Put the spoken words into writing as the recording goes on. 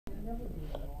Okay.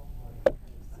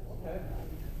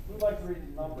 Who'd like to read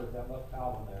the numbers that left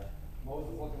Calvin there?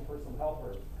 Moses looking for some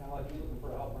helpers. It's kind of like you looking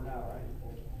for a helper now, right?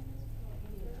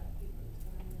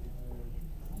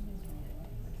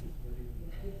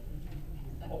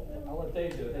 Oh, I'll let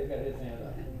Dave do it. Dave got his hand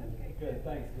up. Good.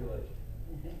 Thanks, Julie.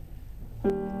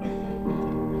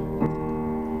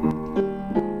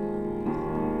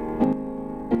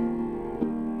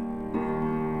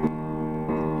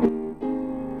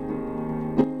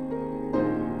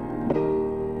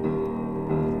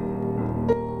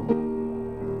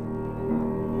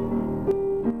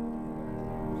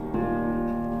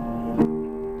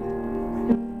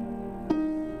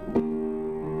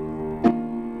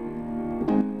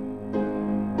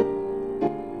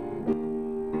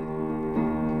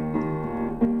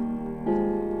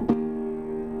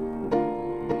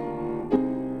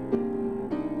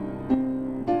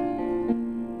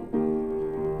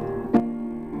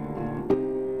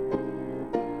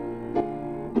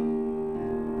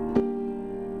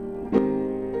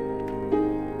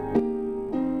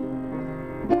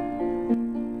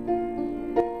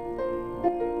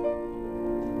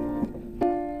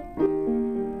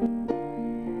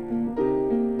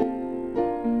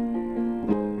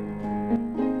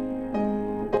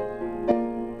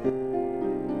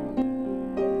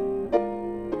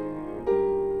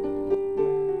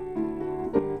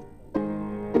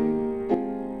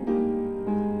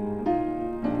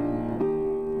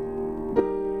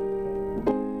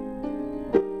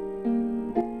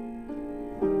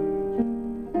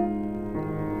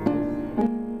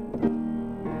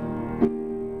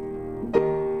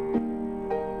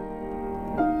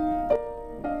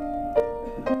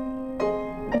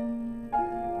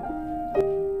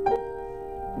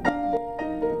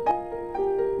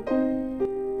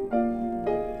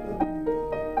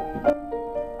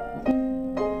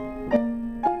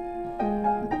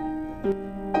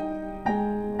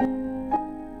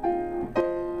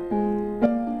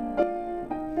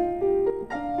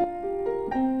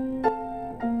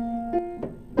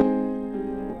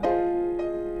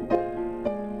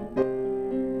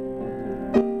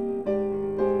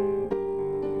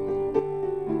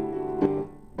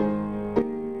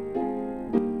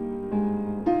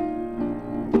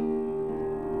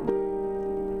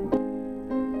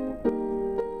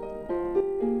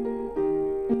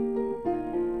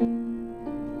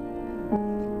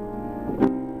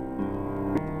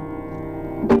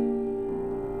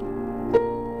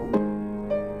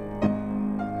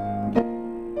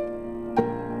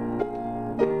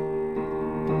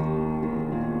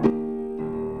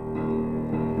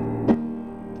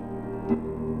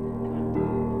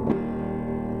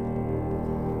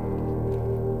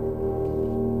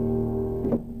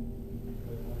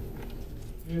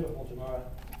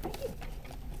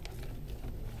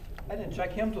 I didn't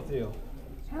check hymns with you.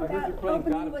 How I heard you're playing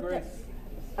God of Grace.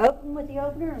 Open with the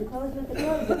opener and close with the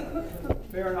closer.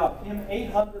 Fair enough. Hymn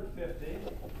 850.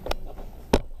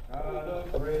 God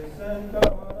of grace and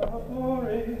God of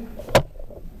glory.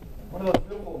 One of those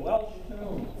beautiful Welsh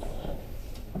tunes.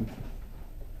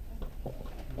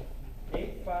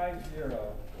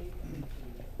 850.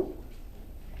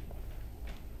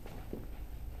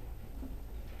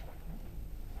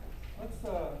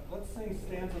 Let's sing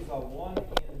stanzas of 1 and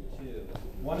 2.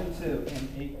 1 and 2 in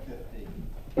 850.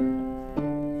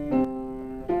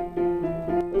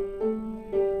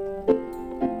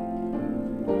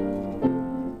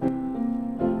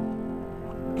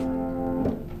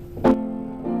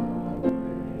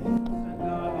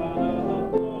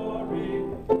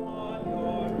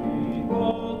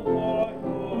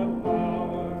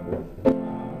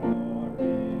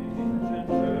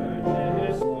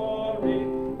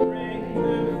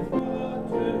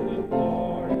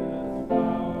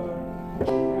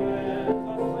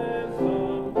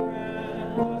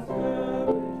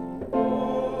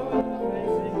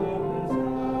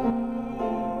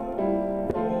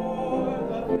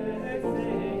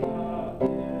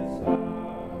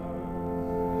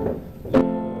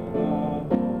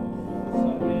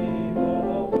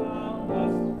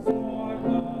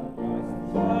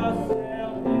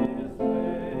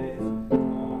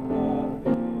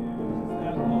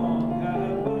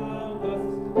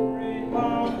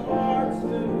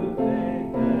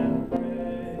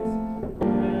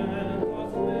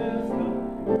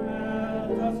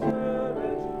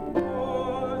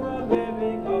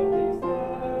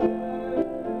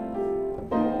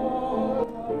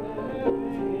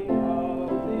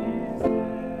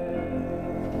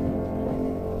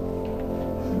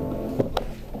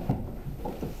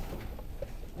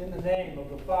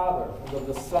 Father, and of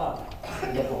the Son,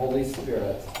 and of the Holy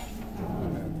Spirit.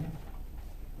 Amen.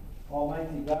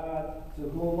 Almighty God, God, to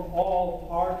whom all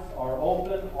hearts are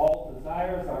open, all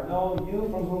desires are known, you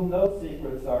from whom no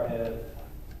secrets are hid.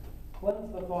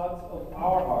 Cleanse the thoughts of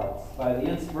our hearts by the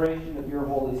inspiration of your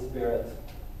Holy Spirit,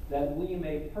 that we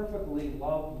may perfectly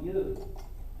love you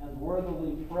and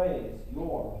worthily praise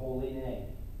your holy name.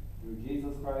 Through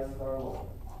Jesus Christ our Lord.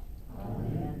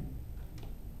 Amen.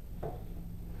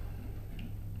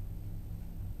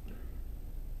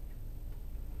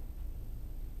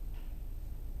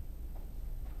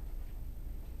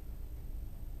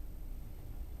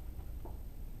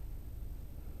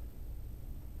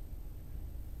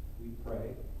 We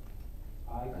pray.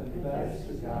 I confess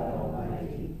to God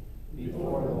Almighty,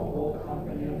 before the whole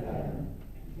company of heaven,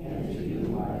 and to you,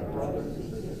 my brothers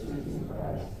and sisters in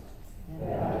Christ,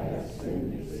 that I have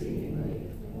sinned exceedingly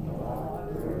in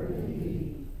thought, word, and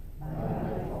deed, by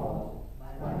my fault,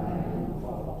 by my own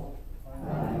fault, by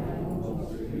my own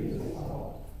most grievous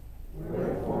fault.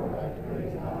 Wherefore I pray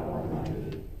God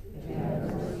Almighty, to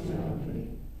have mercy on me,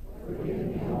 forgive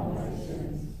me all my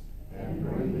sins, and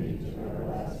bring me to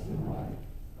everlasting life.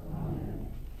 Amen.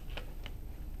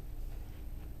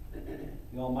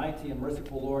 The Almighty and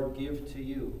merciful Lord give to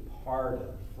you pardon,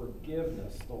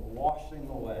 forgiveness, the washing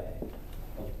away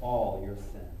of all your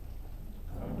sin.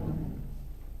 Amen.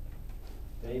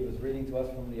 Dave is reading to us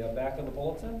from the back of the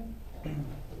bulletin.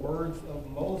 Words of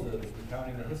Moses,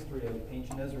 recounting the history of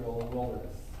ancient Israel in the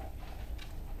wilderness.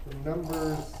 From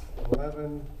Numbers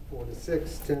 11,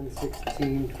 46, 10,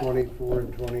 16, 24,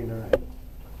 and 29.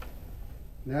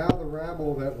 Now the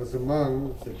rabble that was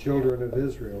among the children of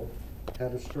Israel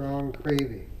had a strong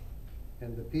craving,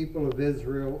 and the people of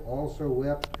Israel also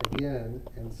wept again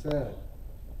and said,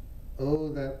 "Oh,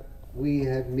 that we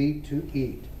had meat to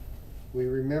eat. We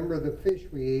remember the fish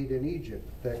we ate in Egypt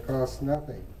that cost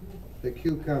nothing, the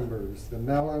cucumbers, the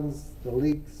melons, the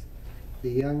leeks,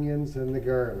 the onions, and the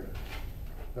garlic.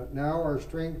 But now our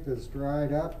strength is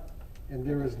dried up, and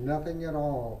there is nothing at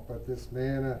all but this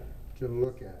manna to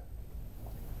look at."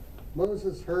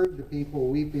 Moses heard the people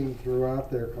weeping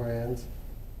throughout their clans,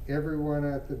 everyone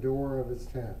at the door of his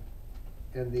tent.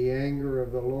 And the anger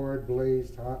of the Lord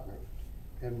blazed hotly,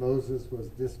 and Moses was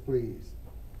displeased.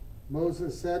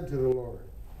 Moses said to the Lord,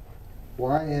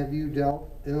 "Why have you dealt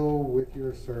ill with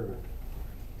your servant?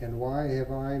 And why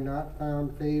have I not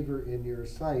found favor in your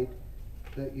sight,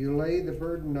 that you lay the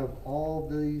burden of all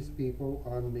these people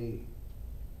on me?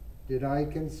 Did I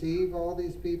conceive all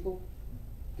these people?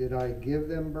 Did I give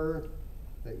them birth,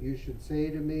 that you should say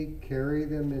to me, 'Carry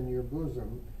them in your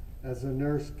bosom, as a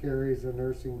nurse carries a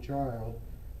nursing child,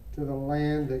 to the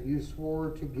land that you swore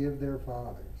to give their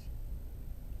fathers'?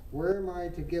 Where am I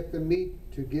to get the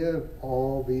meat to give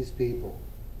all these people?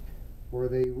 For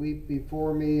they weep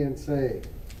before me and say,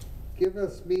 'Give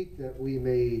us meat that we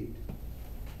may eat.'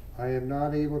 I am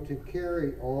not able to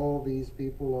carry all these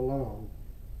people alone.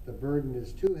 The burden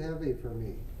is too heavy for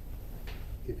me.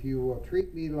 If you will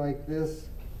treat me like this,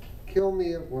 kill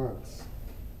me at once,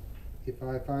 if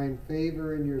I find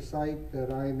favor in your sight,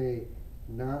 that I may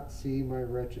not see my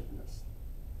wretchedness."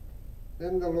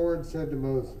 Then the Lord said to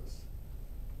Moses,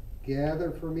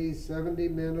 "Gather for me 70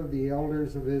 men of the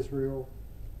elders of Israel,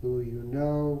 who you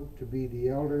know to be the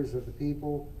elders of the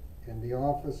people and the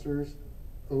officers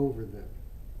over them,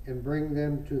 and bring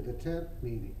them to the tent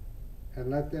meeting,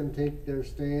 and let them take their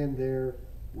stand there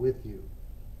with you."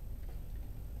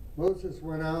 Moses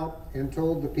went out and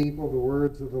told the people the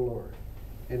words of the Lord,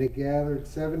 and he gathered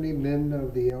 70 men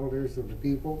of the elders of the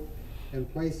people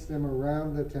and placed them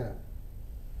around the tent.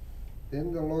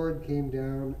 Then the Lord came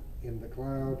down in the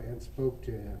cloud and spoke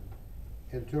to him,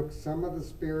 and took some of the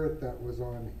Spirit that was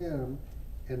on him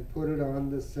and put it on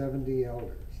the 70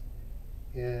 elders.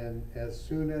 And as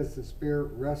soon as the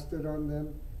Spirit rested on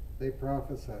them, they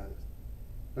prophesied,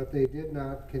 but they did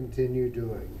not continue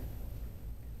doing it.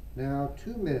 Now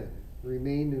 2 men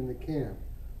remained in the camp,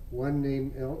 one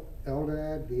named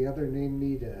Eldad, the other named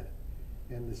Medad,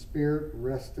 and the Spirit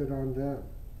rested on them.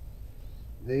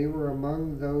 They were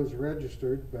among those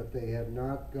registered, but they had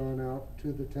not gone out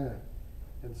to the tent,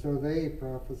 and so they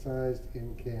prophesied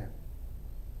in camp.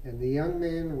 And the young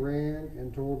man ran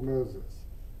and told Moses,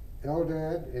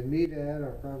 "Eldad and Medad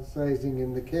are prophesying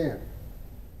in the camp."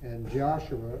 And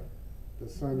Joshua, the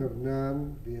son of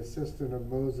Nun, the assistant of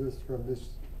Moses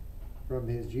from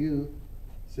his youth,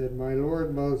 said, "My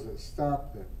lord Moses,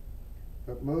 stop them."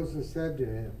 But Moses said to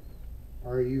him,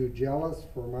 "Are you jealous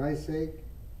for my sake?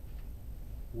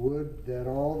 Would that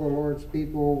all the Lord's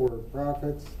people were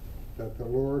prophets, that the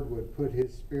Lord would put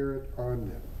his Spirit on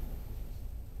them."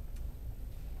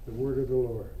 The word of the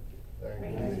Lord.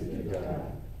 Thanks be to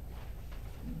God.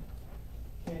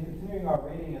 And continuing our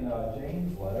reading in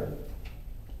James' letter,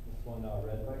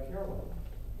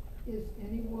 Is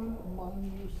anyone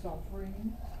among you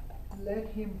suffering? Let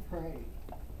him pray.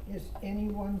 Is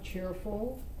anyone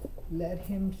cheerful? Let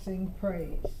him sing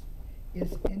praise.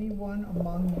 Is anyone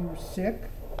among you sick?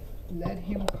 Let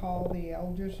him call the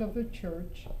elders of the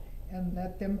church and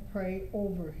let them pray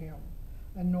over him,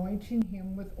 anointing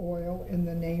him with oil in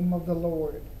the name of the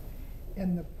Lord.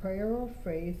 And the prayer of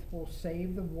faith will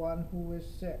save the one who is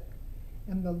sick,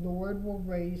 and the Lord will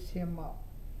raise him up.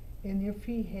 And if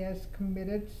he has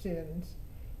committed sins,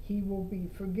 he will be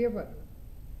forgiven.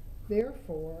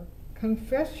 Therefore,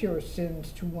 confess your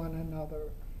sins to one another,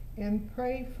 and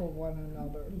pray for one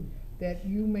another, that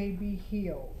you may be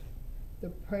healed. The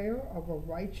prayer of a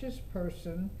righteous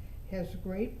person has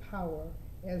great power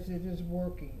as it is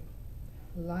working.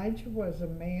 Elijah was a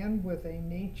man with a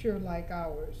nature like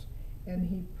ours, and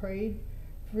he prayed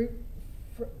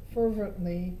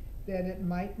fervently that it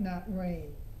might not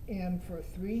rain. And for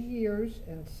 3 years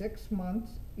and 6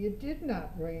 months it did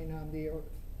not rain on the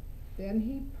earth. Then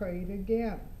he prayed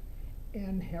again,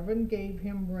 and heaven gave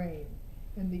him rain,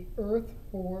 and the earth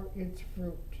bore its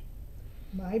fruit.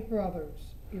 My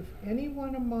brothers, if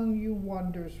anyone among you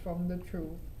wanders from the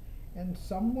truth, and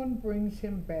someone brings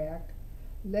him back,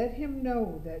 let him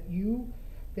know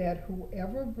that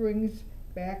whoever brings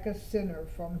back a sinner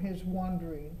from his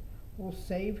wandering will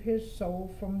save his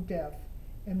soul from death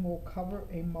and will cover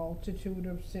a multitude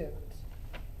of sins.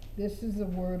 This is the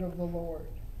word of the Lord.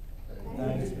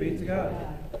 Thanks be to God.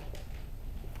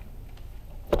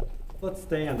 Let's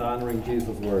stand honoring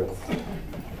Jesus' words.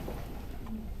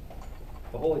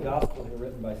 The Holy Gospel here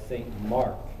written by St.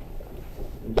 Mark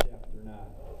in chapter 9.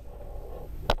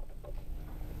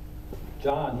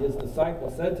 John, his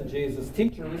disciple, said to Jesus,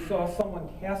 "Teacher, we saw someone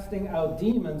casting out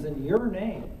demons in your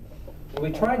name, and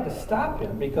we tried to stop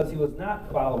him because he was not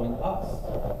following us."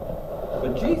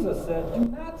 But Jesus said, "Do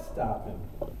not stop him,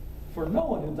 for no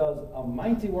one who does a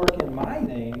mighty work in my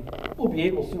name will be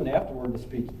able soon afterward to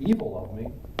speak evil of me.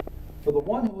 For the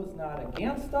one who is not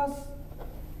against us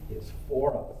is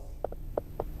for us.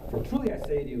 For truly I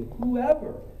say to you,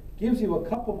 whoever gives you a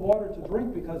cup of water to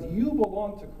drink because you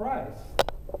belong to Christ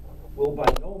will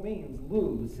by no means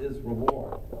lose his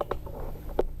reward.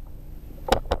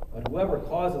 But whoever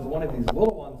causes one of these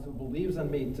little ones who believes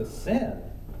in me to sin,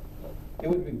 it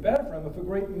would be better for him if a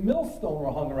great millstone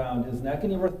were hung around his neck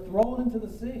and he were thrown into the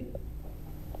sea.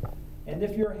 And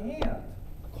if your hand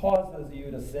causes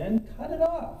you to sin, cut it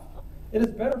off. It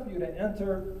is better for you to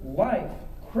enter life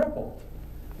crippled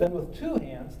than with 2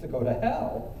 hands to go to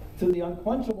hell, to the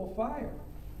unquenchable fire.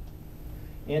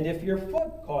 And if your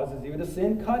foot causes you to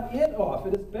sin, cut it off.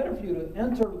 It is better for you to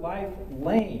enter life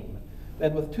lame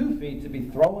than with 2 feet to be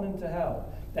thrown into hell.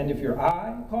 And if your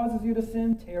eye causes you to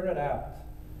sin, tear it out.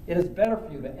 It is better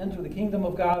for you to enter the kingdom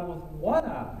of God with 1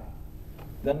 eye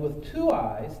than with 2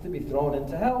 eyes to be thrown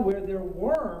into hell, where their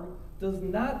worm does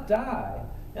not die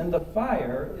and the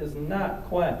fire is not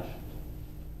quenched.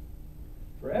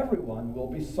 For everyone will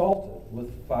be salted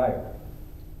with fire.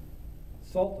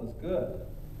 Salt is good,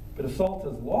 but if salt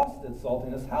has lost its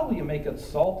saltiness, how will you make it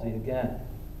salty again?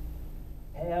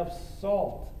 Have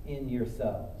salt in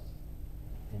yourselves,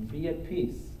 and be at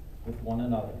peace with one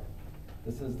another."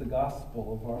 This is the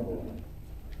gospel of our Lord.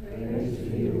 Praise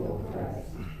to you, O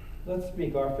Christ. Let's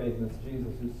speak our faith in this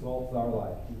Jesus who salts our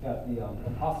life. We've got the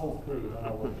Apostles' Creed on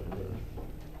our worship page.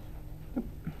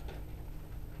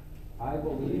 I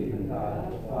believe in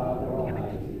God, the Father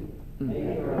Almighty,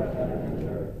 maker of heaven and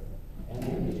earth, and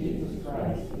in Jesus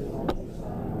Christ, his only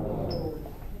Son, our Lord,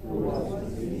 who was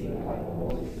conceived by the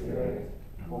Holy Spirit,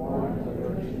 born of the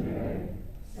Virgin Mary,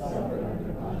 suffered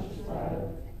under Pontius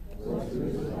Pilate, was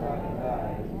crucified and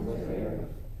died, and was buried.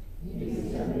 He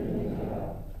descended into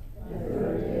hell. The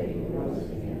third day he rose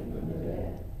again from the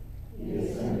dead. He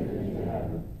ascended into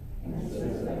heaven, and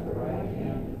sits at the right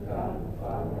hand of God the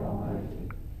Father Almighty.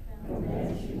 From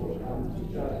thence he will come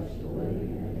to judge the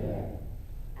living and the dead.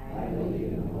 I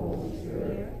believe in the Holy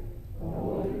Spirit, the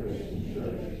holy Christian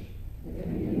Church, the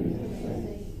communion of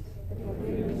saints, the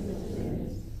forgiveness of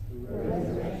sins, the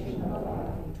resurrection of the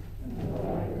body, and the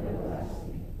life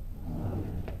everlasting. Amen.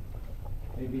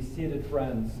 May be seated,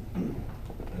 friends.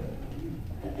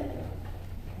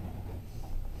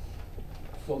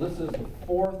 So this is the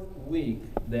 4th week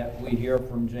that we hear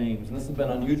from James. And this has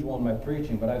been unusual in my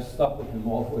preaching, but I've stuck with him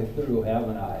all the way through,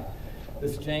 haven't I?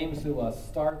 This James who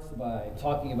starts by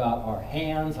talking about our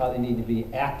hands, how they need to be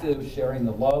active, sharing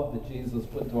the love that Jesus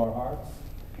put into our hearts.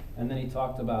 And then he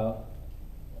talked about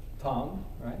tongue,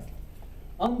 right?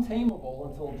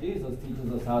 Untamable until Jesus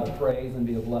teaches us how to praise and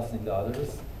be a blessing to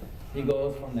others. He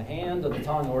goes from the hand to the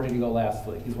tongue. Where did he go last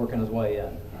week? He's working his way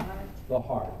in. The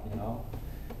heart, you know.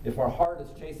 if our heart is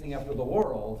chasing after the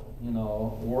world,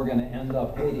 we're going to end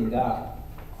up hating God.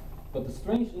 But the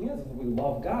strange thing is, if we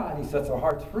love God, he sets our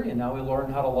hearts free, and now we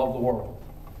learn how to love the world.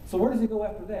 So where does he go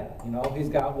after that? He's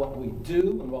got what we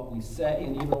do and what we say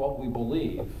and even what we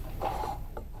believe.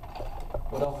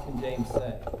 What else can James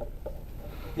say?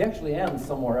 He actually ends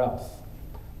somewhere else.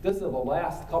 This is the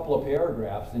last couple of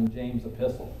paragraphs in James'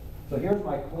 epistle. So here's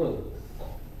my clue.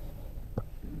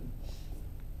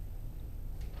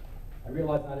 I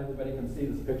realize not everybody can see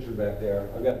this picture back there.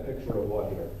 I've got a picture of what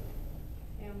here?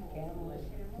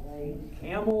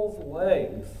 Camel's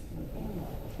legs.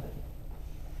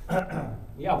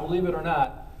 Yeah, believe it or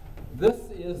not, this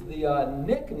is the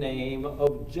nickname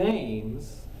of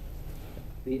James,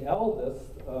 the eldest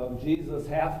of Jesus'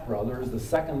 half-brothers, the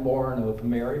second-born of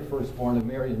Mary, firstborn of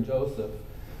Mary and Joseph.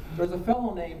 There's a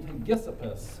fellow named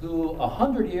Giuseppus who,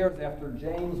 100 years after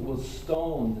James was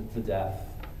stoned to death,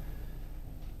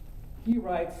 he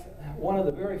writes one of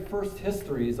the very first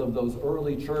histories of those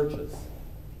early churches.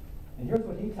 And here's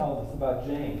what he tells us about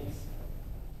James.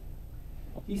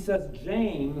 He says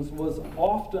James was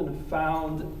often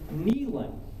found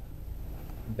kneeling,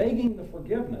 begging the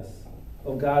forgiveness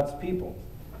of God's people.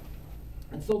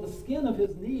 And so the skin of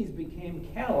his knees became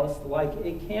calloused like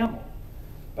a camel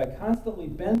by constantly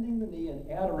bending the knee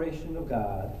in adoration of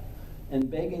God and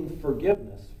begging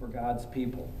forgiveness for God's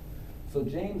people. So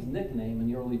James' nickname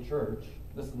in the early church,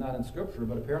 this is not in Scripture,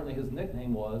 but apparently his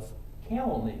nickname was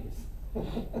camel knees.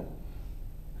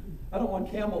 I don't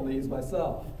want camel knees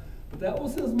myself, but that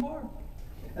was his mark.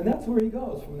 And that's where he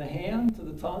goes, from the hand to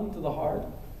the tongue to the heart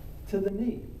to the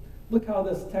knee. Look how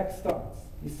this text starts.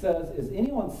 He says, is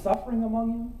anyone suffering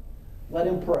among you? Let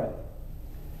him pray.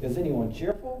 Is anyone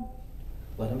cheerful?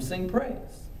 Let him sing praise.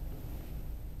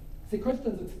 See,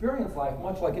 Christians experience life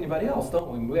much like anybody else,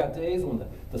 don't we? We got days when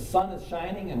the sun is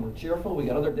shining and we're cheerful. We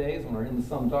got other days when we're in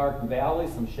some dark valley,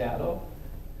 some shadow.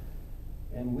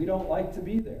 And we don't like to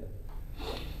be there.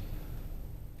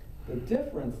 The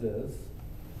difference is,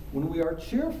 when we are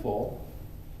cheerful,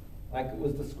 like it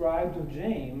was described of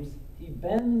James, he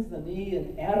bends the knee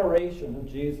in adoration of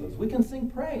Jesus. We can sing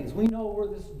praise. We know where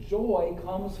this joy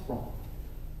comes from.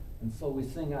 And so we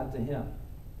sing out to him.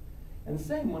 And the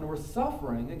same, when we're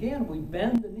suffering, again, we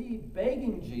bend the knee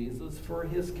begging Jesus for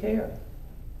his care.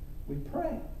 We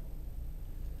pray.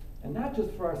 And not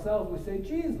just for ourselves, we say,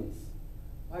 Jesus,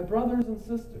 my brothers and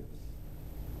sisters,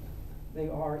 they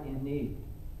are in need.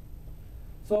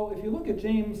 So if you look at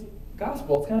James'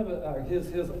 gospel, it's kind of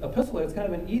his epistle, it's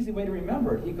kind of an easy way to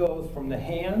remember it. He goes from the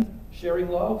hand sharing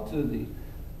love to the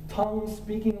tongue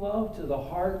speaking love to the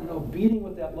heart, beating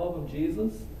with that love of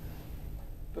Jesus.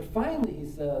 But finally, he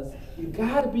says, you've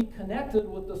got to be connected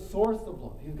with the source of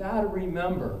love. You've got to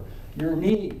remember your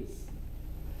knees.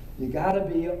 You've got to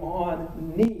be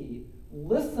on knee,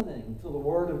 listening to the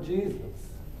word of Jesus.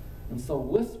 And so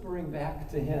whispering back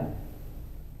to him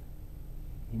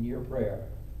in your prayer.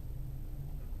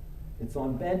 It's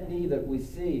on bent knee that we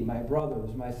see, my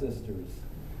brothers, my sisters,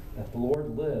 that the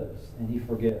Lord lives and he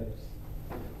forgives.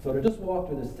 So to just walk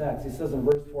through this text, he says in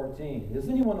verse 14, is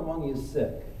anyone among you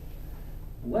sick?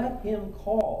 Let him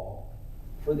call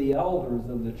for the elders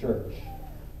of the church.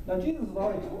 Now, James has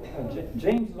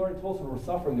already told us when we're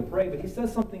suffering to pray, but he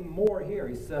says something more here.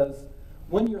 He says,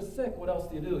 when you're sick, what else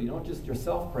do you do? You don't just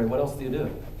yourself pray. What else do you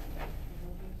do?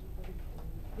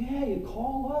 Yeah, you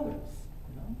call others.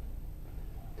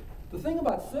 The thing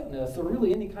about sickness, or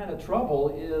really any kind of trouble,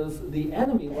 is the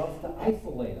enemy loves to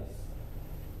isolate us.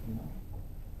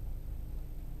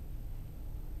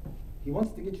 He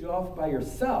wants to get you off by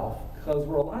yourself, because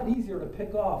we're a lot easier to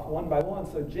pick off one by one.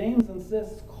 So James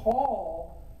insists,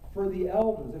 call for the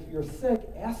elders. If you're sick,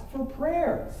 ask for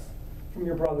prayers from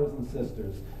your brothers and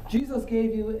sisters. Jesus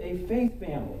gave you a faith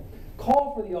family.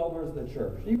 Call for the elders of the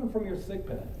church, even from your sick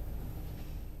bed.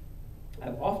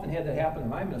 I've often had that happen in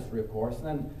my ministry, of course, and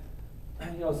then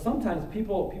sometimes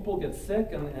people get sick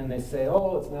and they say,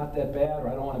 oh, it's not that bad, or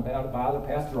I don't want to bother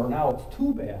Pastor, or now it's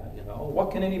too bad,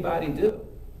 What can anybody do?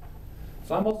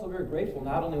 So I'm also very grateful,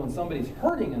 not only when somebody's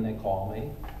hurting and they call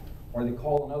me, or they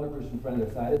call another Christian friend to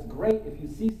their side. It's great if you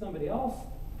see somebody else,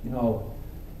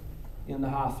 in the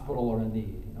hospital or in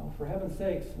need. For heaven's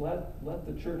sakes, let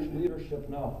the church leadership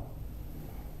know.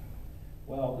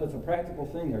 Well, that's a practical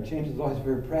thing there. Change is always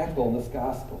very practical in this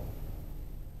gospel.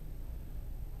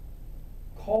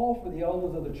 Call for the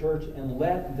elders of the church and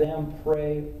let them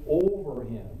pray over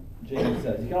him, James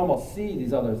says. You can almost see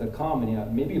these others that come,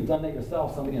 and maybe you've done that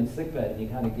yourself, somebody in sickbed, and you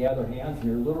kind of gather hands, and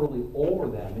you're literally over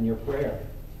them in your prayer.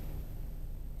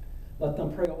 Let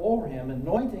them pray over him,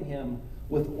 anointing him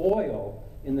with oil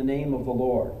in the name of the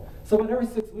Lord. So about every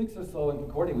 6 weeks or so in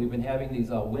Concordia, we've been having these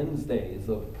Wednesdays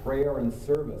of prayer and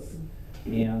service.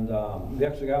 And we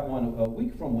actually got one a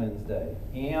week from Wednesday.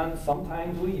 And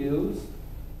sometimes we use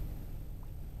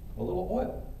a little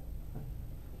oil.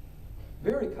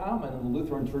 Very common in the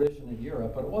Lutheran tradition in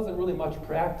Europe, but it wasn't really much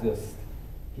practiced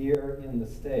here in the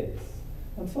States.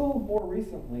 Until more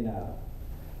recently now.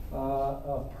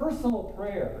 A personal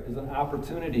prayer is an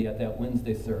opportunity at that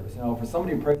Wednesday service. You know, for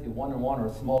somebody to pray with you one-on-one or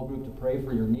a small group to pray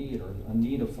for your need or a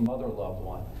need of some other loved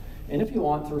one. And if you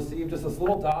want to receive just this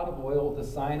little dot of oil with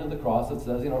the sign of the cross that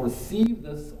says, you know, receive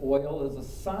this oil as a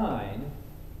sign.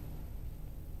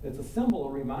 It's a symbol,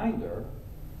 a reminder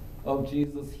of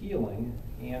Jesus' healing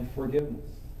and forgiveness.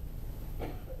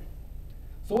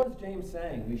 So what is James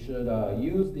saying? We should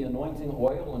use the anointing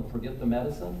oil and forget the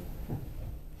medicine?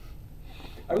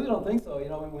 I really don't think so. You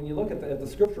know, when you look at the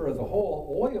scripture as a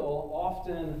whole, oil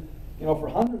often, you know, for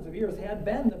hundreds of years had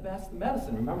been the best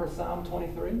medicine. Remember Psalm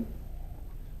 23?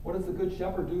 What does the good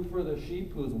shepherd do for the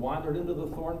sheep who has wandered into the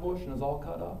thorn bush and is all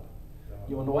cut up?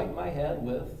 You anoint my head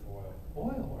with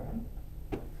oil,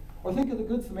 right? Or think of the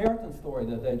Good Samaritan story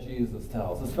that Jesus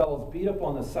tells. This fellow's beat up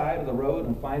on the side of the road,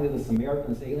 and finally the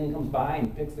Samaritan, this alien comes by and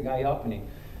he picks the guy up,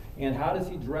 and how does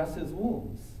he dress his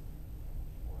wounds?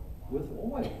 With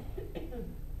oil.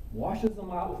 Washes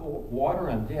them out with water,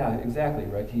 and yeah, exactly,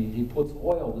 right. He puts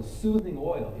oil, the soothing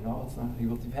oil, you know, it's not,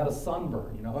 you've had a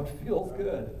sunburn, you know, it feels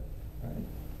good, right?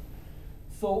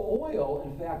 So oil,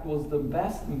 in fact, was the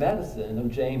best medicine of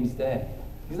James' day.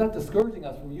 He's not discouraging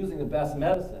us from using the best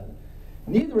medicine.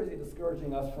 Neither is he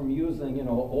discouraging us from using, you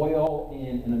know, oil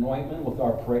in an anointment with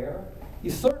our prayer.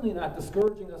 He's certainly not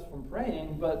discouraging us from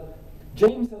praying, but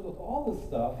James says with all this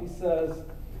stuff, he says,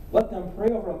 let them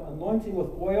pray over him, anointing with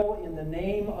oil in the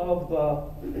name of the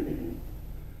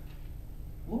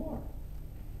Lord.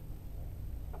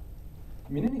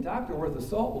 I mean, any doctor worth his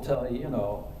salt will tell you, you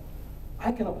know,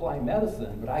 I can apply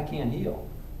medicine, but I can't heal.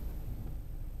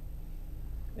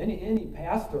 Any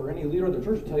pastor or any leader of the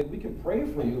church will tell you, we can pray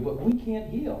for you, but we can't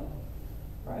heal.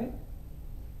 Right?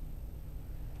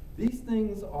 These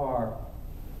things are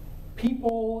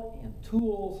people and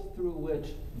tools through which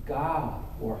God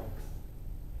works.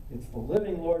 It's the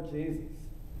living Lord Jesus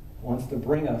who wants to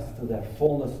bring us to that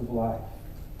fullness of life.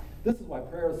 This is why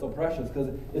prayer is so precious,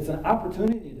 because it's an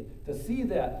opportunity to see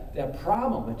that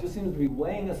problem that just seems to be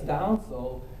weighing us down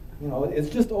so, you know, it's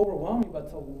just overwhelming, but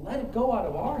to let it go out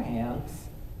of our hands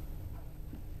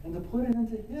and to put it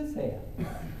into His hands,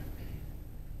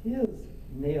 His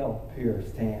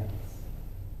nail-pierced hands.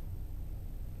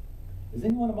 Is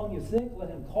anyone among you sick? Let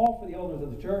him call for the elders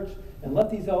of the church, and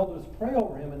let these elders pray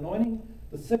over him, anointing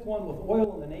the sick one with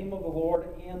oil in the name of the Lord,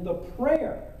 and the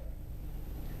prayer.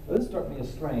 Now, this struck me as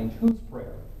strange. Whose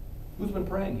prayer? Who's been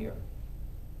praying here?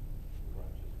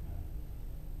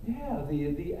 Yeah,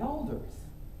 the elders.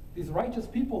 These righteous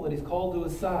people that he's called to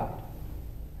his side.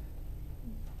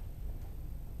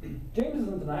 James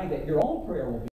isn't denying that your own prayer will be